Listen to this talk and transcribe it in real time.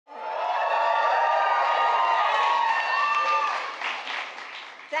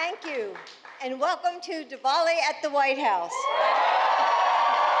Thank you, and welcome to Diwali at the White House.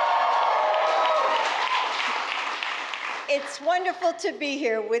 It's wonderful to be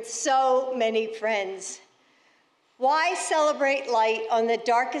here with so many friends. Why celebrate light on the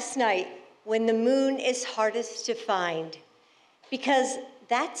darkest night when the moon is hardest to find? Because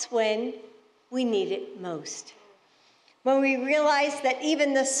that's when we need it most. When we realize that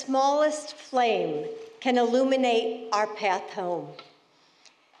even the smallest flame can illuminate our path home.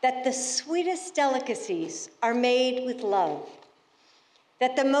 That the sweetest delicacies are made with love.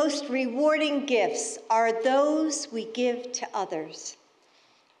 That the most rewarding gifts are those we give to others.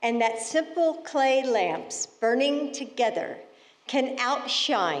 And that simple clay lamps burning together can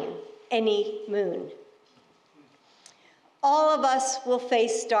outshine any moon. All of us will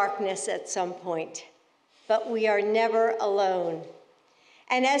face darkness at some point, but we are never alone.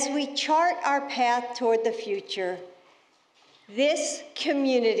 And as we chart our path toward the future, this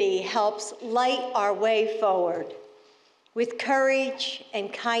community helps light our way forward with courage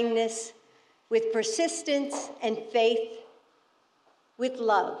and kindness, with persistence and faith, with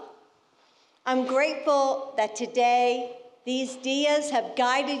love. I'm grateful that today these diyas have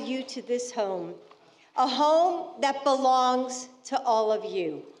guided you to this home, a home that belongs to all of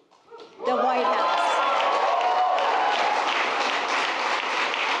you, the White House.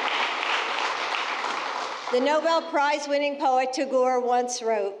 The Nobel Prize-winning poet Tagore once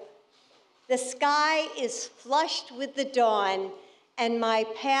wrote, "The sky is flushed with the dawn, and my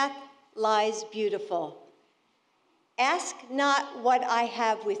path lies beautiful. Ask not what I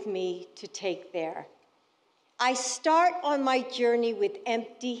have with me to take there. I start on my journey with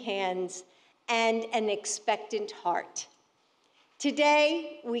empty hands and an expectant heart."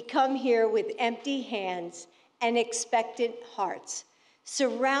 Today, we come here with empty hands and expectant hearts,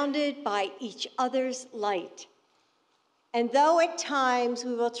 surrounded by each other's light. And though at times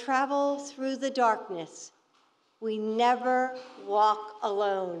we will travel through the darkness, we never walk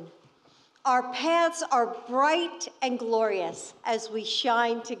alone. Our paths are bright and glorious as we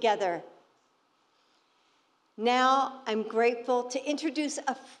shine together. Now, I'm grateful to introduce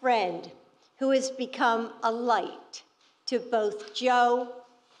a friend who has become a light to both Joe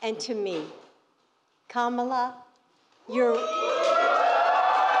and to me. Kamala, you're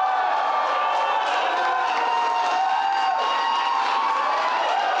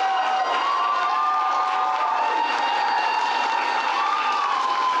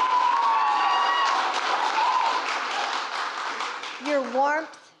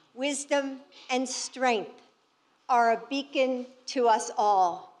warmth, wisdom, and strength are a beacon to us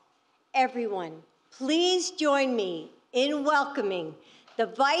all. Everyone, please join me in welcoming the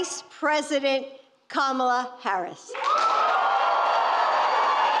Vice President, Kamala Harris.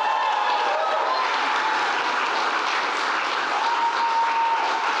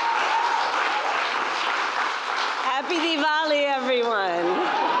 Happy Diwali, everyone.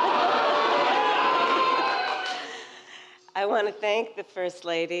 I want to thank the First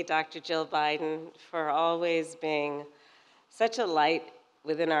Lady, Dr. Jill Biden, for always being such a light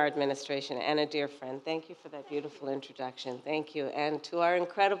within our administration and a dear friend. Thank you for that beautiful introduction. Thank you. And to our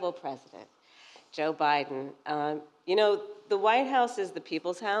incredible president, Joe Biden. You know, the White House is the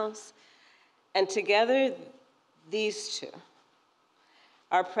people's house, and together, these two,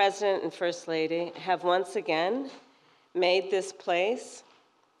 our president and First Lady, have once again made this place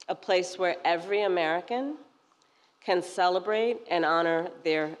a place where every American can celebrate and honor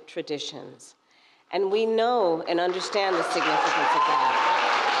their traditions. And we know and understand the significance of that.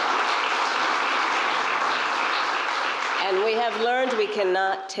 And we have learned we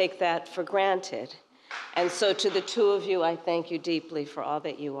cannot take that for granted. And so to the two of you, I thank you deeply for all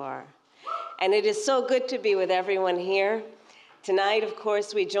that you are. And it is so good to be with everyone here. Tonight, of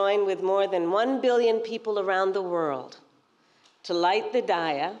course, we join with more than 1 billion people around the world to light the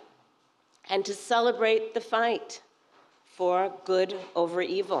Daya and to celebrate the fight for good over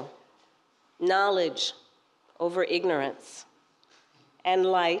evil, knowledge over ignorance, and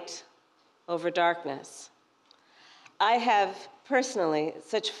light over darkness. I have personally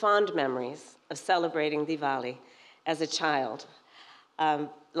such fond memories of celebrating Diwali as a child.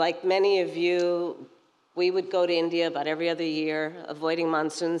 Like many of you, we would go to India about every other year, avoiding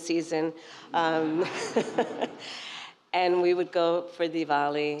monsoon season. And we would go for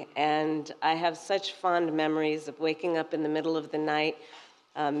Diwali, and I have such fond memories of waking up in the middle of the night,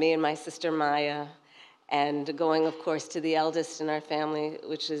 me and my sister Maya, and going, of course, to the eldest in our family,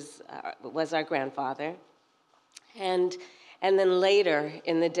 which was our grandfather. And then later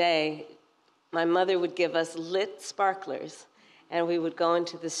in the day, my mother would give us lit sparklers, and we would go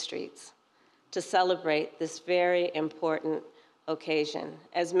into the streets to celebrate this very important occasion.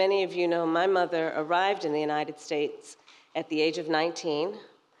 As many of you know, my mother arrived in the United States at the age of 19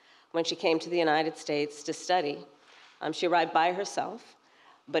 when she came to the United States to study. She arrived by herself,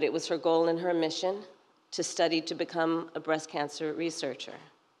 but it was her goal and her mission to study to become a breast cancer researcher.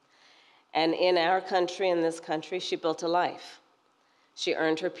 And in our country, in this country, she built a life. She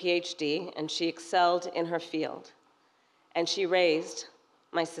earned her PhD, and she excelled in her field. And she raised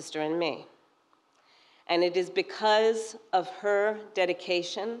my sister and me. And it is because of her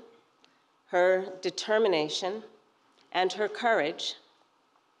dedication, her determination, and her courage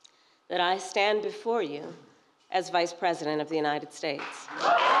that I stand before you as Vice President of the United States.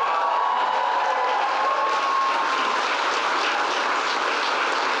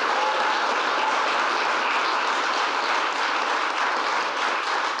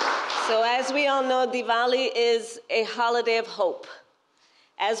 So as we all know, Diwali is a holiday of hope.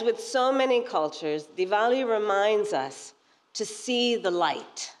 As with so many cultures, Diwali reminds us to see the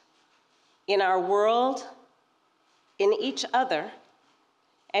light in our world, in each other,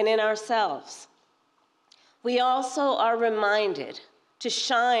 and in ourselves. We also are reminded to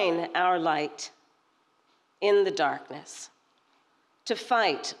shine our light in the darkness, to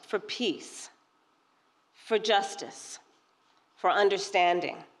fight for peace, for justice, for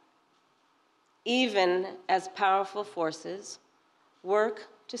understanding, even as powerful forces work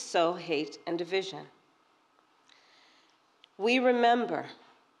to sow hate and division. We remember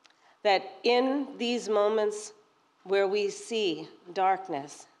that in these moments where we see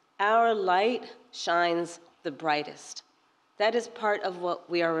darkness, our light shines the brightest. That is part of what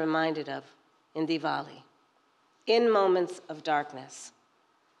we are reminded of in Diwali. In moments of darkness,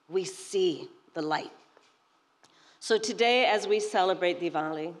 we see the light. So today, as we celebrate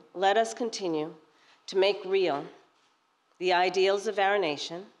Diwali, let us continue to make real the ideals of our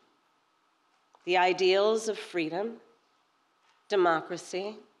nation, the ideals of freedom,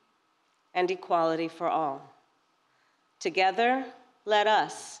 democracy, and equality for all. Together, let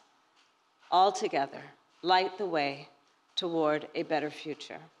us, all together, light the way toward a better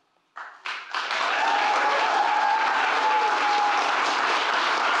future.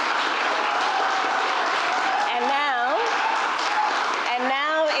 And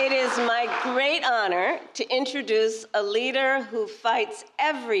now it is my great honor to introduce a leader who fights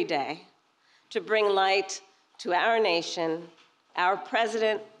every day to bring light to our nation, our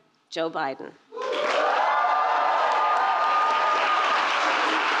President, Joe Biden.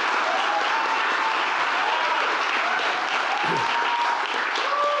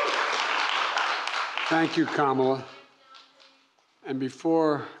 Thank you, Kamala. And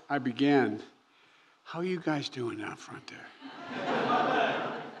before I begin, how are you guys doing out front there?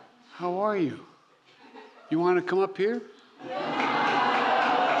 How are you? You want to come up here?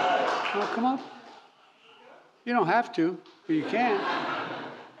 Want to come up? You don't have to, but you can.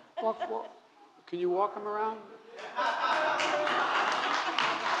 Walk. Can you walk them around?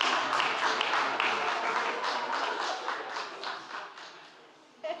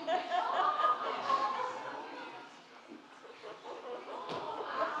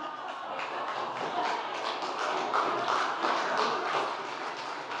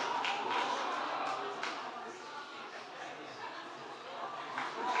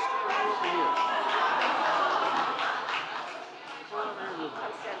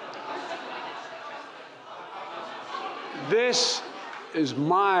 This is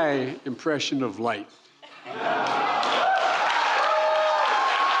my impression of light.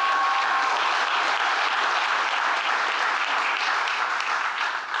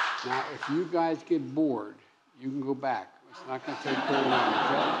 Now, if you guys get bored, you can go back. It's not going to take very long,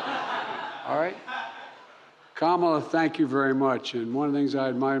 okay? All right? Kamala, thank you very much. And one of the things I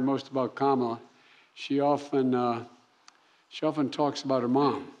admire most about Kamala, she often talks about her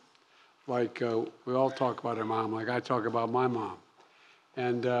mom. Like we all talk about our mom, like I talk about my mom.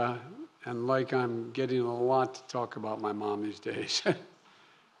 And like I'm getting a lot to talk about my mom these days.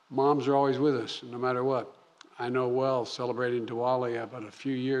 Moms are always with us, no matter what. I know well, celebrating Diwali about a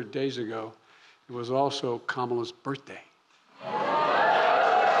few days ago, it was also Kamala's birthday.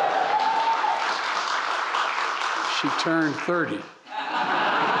 She turned 30.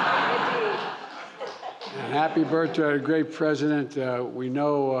 And happy birthday to a great president. We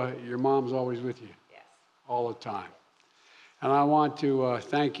know your mom's always with you. Yes. All the time. And I want to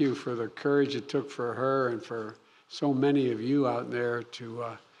thank you for the courage it took for her and for so many of you out there to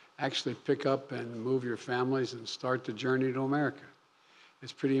actually pick up and move your families and start the journey to America.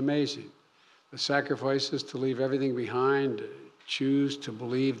 It's pretty amazing. The sacrifices to leave everything behind, choose to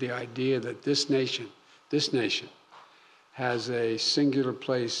believe the idea that this nation has a singular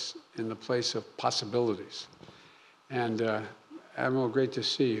place in the place of possibilities. And Admiral, great to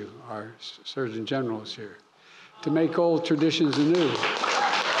see you. Our Surgeon General is here. To make old traditions anew.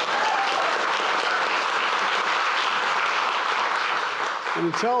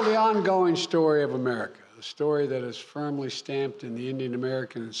 And to tell the ongoing story of America, the story that is firmly stamped in the Indian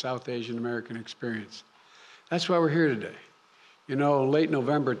American and South Asian American experience. That's why we're here today. You know, late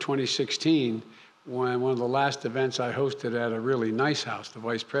November 2016, when one of the last events I hosted at a really nice house, the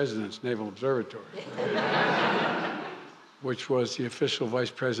Vice President's Naval Observatory, which was the official Vice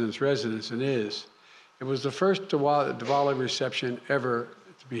President's residence and is, it was the first Diwali reception ever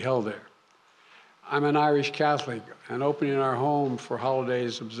to be held there. I'm an Irish Catholic, and opening our home for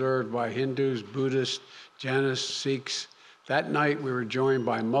holidays observed by Hindus, Buddhists, Jainis, Sikhs, that night we were joined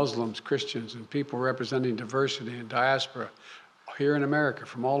by Muslims, Christians, and people representing diversity and diaspora here in America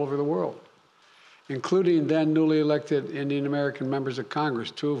from all over the world, including then newly elected Indian American members of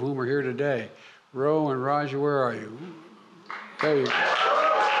Congress, two of whom are here today. Ro and Raja, where are you? There you go.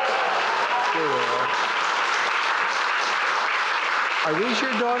 There they are. Are these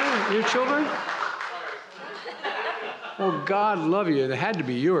your daughter, your children? Oh, God love you. They had to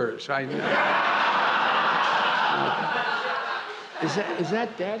be yours. I know. Is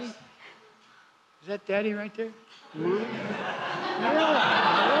that Daddy? Is that Daddy right there? Mommy? Yeah.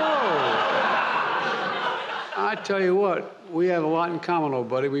 Whoa. I tell you what, we have a lot in common, old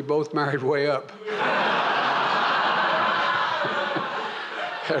buddy. We both married way up.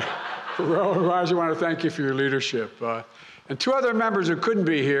 Roger, I want to thank you for your leadership. And two other members who couldn't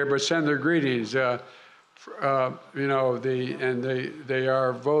be here but send their greetings. You know, they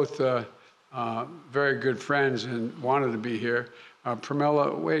are both very good friends and wanted to be here.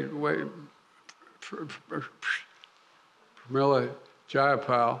 Pramila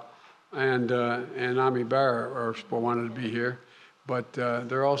Jayapal and Ami Barra wanted to be here, but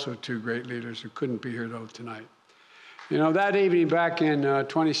they're also two great leaders who couldn't be here though tonight. You know, that evening back in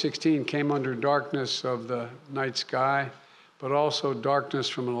 2016 came under darkness of the night sky, but also darkness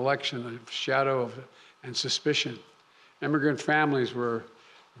from an election, a shadow of and suspicion. Immigrant families were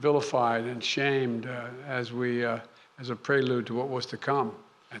vilified and shamed as a prelude to what was to come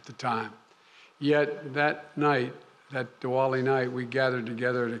at the time. Yet that night, that Diwali night, we gathered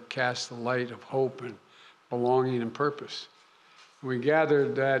together to cast the light of hope and belonging and purpose. We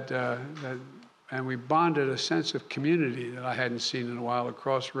gathered and we bonded a sense of community that I hadn't seen in a while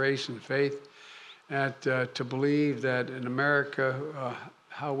across race and faith, to believe that in America,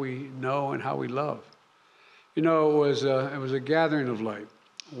 how we know and how we love. You know, it was a gathering of light.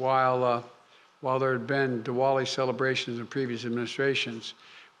 While there had been Diwali celebrations in previous administrations,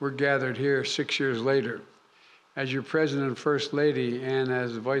 we're gathered here 6 years later. As your President and First Lady and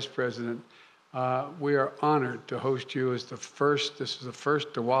as the Vice President, we are honored to host you as this is the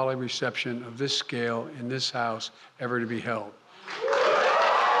first Diwali reception of this scale in this house ever to be held.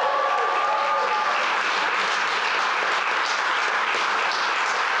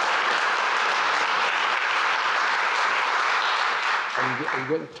 Are you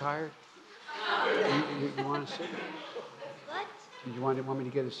getting tired? You want to sit? What? Do you want me to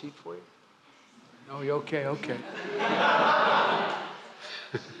get a seat for you? No, you okay? Okay.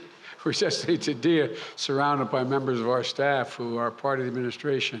 We're just today surrounded by members of our staff who are part of the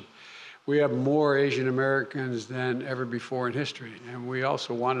administration. We have more Asian Americans than ever before in history, and we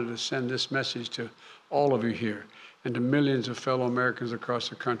also wanted to send this message to all of you here and to millions of fellow Americans across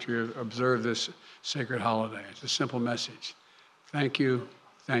the country who observe this sacred holiday. It's a simple message. Thank you,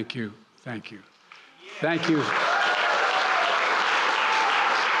 thank you, thank you. Thank you.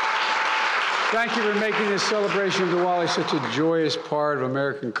 Thank you for making this celebration of Diwali such a joyous part of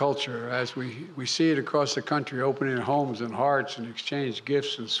American culture as we see it across the country, opening homes and hearts and exchange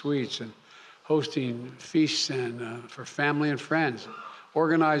gifts and sweets and hosting feasts and for family and friends,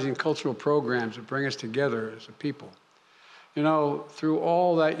 organizing cultural programs that bring us together as a people. You know, through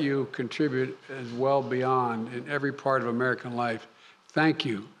all that you contribute as well beyond in every part of American life, thank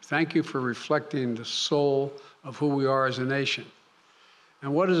you. Thank you for reflecting the soul of who we are as a nation.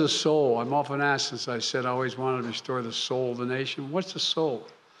 And what is a soul? I'm often asked, since I said I always wanted to restore the soul of the nation. What's the soul?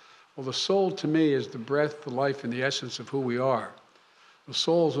 Well, the soul to me is the breath, the life, and the essence of who we are. The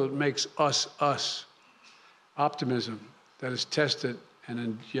soul is what makes us, us. Optimism that is tested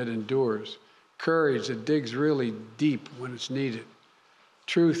and yet endures. Courage that digs really deep when it's needed.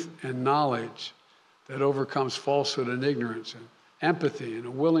 Truth and knowledge that overcomes falsehood and ignorance. And empathy and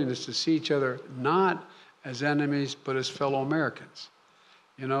a willingness to see each other not as enemies, but as fellow Americans.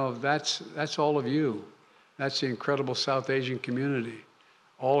 You know, that's all of you. That's the incredible South Asian community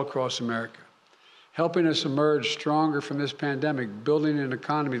all across America, helping us emerge stronger from this pandemic, building an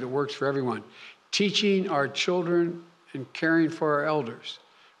economy that works for everyone, teaching our children in caring for our elders,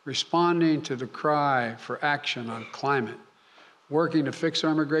 responding to the cry for action on climate, working to fix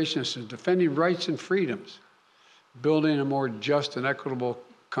our immigration system, defending rights and freedoms, building a more just and equitable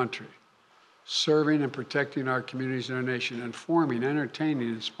country, serving and protecting our communities and our nation, informing, entertaining,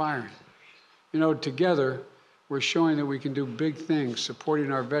 inspiring. You know, together, we're showing that we can do big things,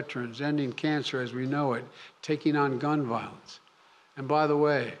 supporting our veterans, ending cancer as we know it, taking on gun violence. And by the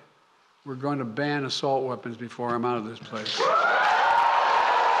way, we're going to ban assault weapons before I'm out of this place.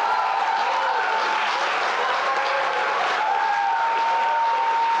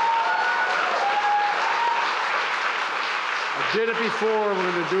 I did it before, we're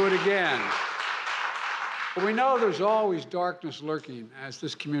going to do it again. But we know there's always darkness lurking, as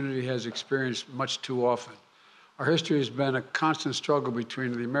this community has experienced much too often. Our history has been a constant struggle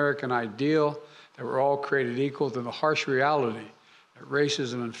between the American ideal that we're all created equal to the harsh reality that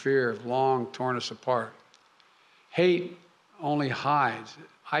racism and fear have long torn us apart. Hate only hides.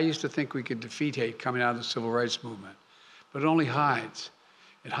 I used to think we could defeat hate coming out of the civil rights movement, but it only hides.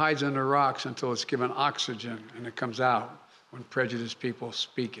 It hides under rocks until it's given oxygen and it comes out when prejudiced people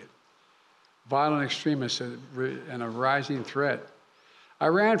speak it. Violent extremists and a rising threat. I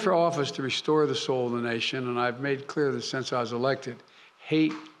ran for office to restore the soul of the nation, and I've made clear that since I was elected,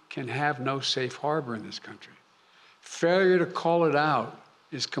 hate can have no safe harbor in this country. Failure to call it out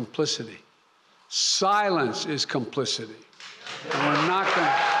is complicity. Silence is complicity. And we're not going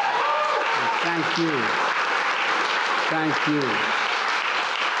to... Thank you. Thank you.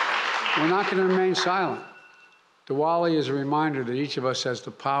 We're not going to remain silent. Diwali is a reminder that each of us has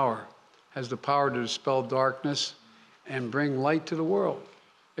the power to dispel darkness and bring light to the world.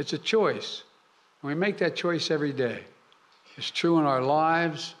 It's a choice. And we make that choice every day. It's true in our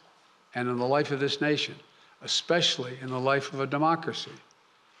lives and in the life of this nation, especially in the life of a democracy,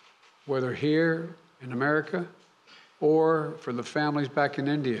 whether here in America or for the families back in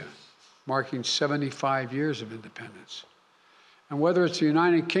India, marking 75 years of independence. And whether it's the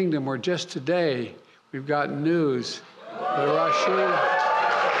United Kingdom, where just today we've got news that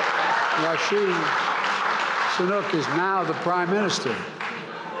Rashid Sunak is now the Prime Minister.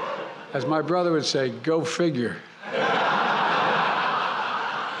 As my brother would say, go figure.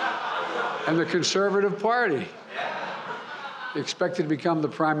 And the Conservative Party expected to become the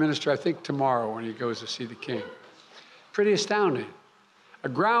Prime Minister, I think, tomorrow when he goes to see the King. Pretty astounding. A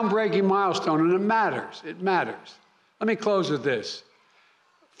groundbreaking milestone, and it matters. It matters. Let me close with this.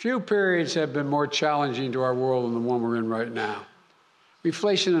 Few periods have been more challenging to our world than the one we're in right now. We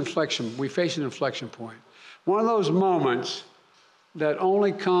face an inflection point. One of those moments that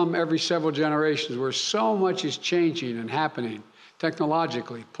only come every several generations where so much is changing and happening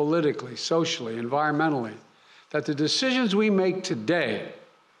technologically, politically, socially, environmentally, that the decisions we make today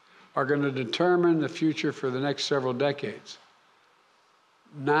are going to determine the future for the next several decades.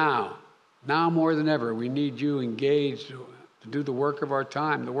 Now more than ever, we need you engaged to do the work of our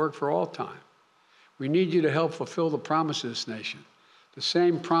time, the work for all time. We need you to help fulfill the promise of this nation, the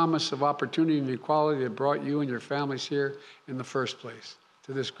same promise of opportunity and equality that brought you and your families here in the first place,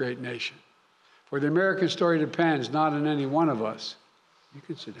 to this great nation. For the American story depends not on any one of us. You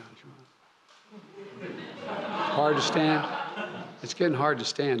can sit down if you want. Hard to stand? It's getting hard to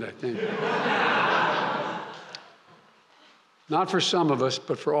stand, I think. Not for some of us,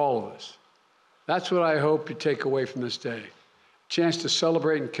 but for all of us. That's what I hope you take away from this day. A chance to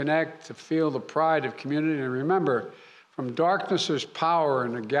celebrate and connect, to feel the pride of community, and remember, from darkness there's power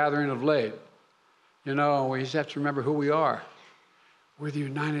in the gathering of light. You know, we just have to remember who we are. We're the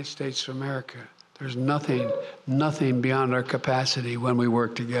United States of America. There's nothing beyond our capacity when we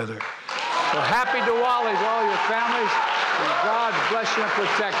work together. So happy Diwali to all your families, and God bless you and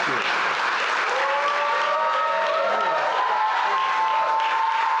protect you.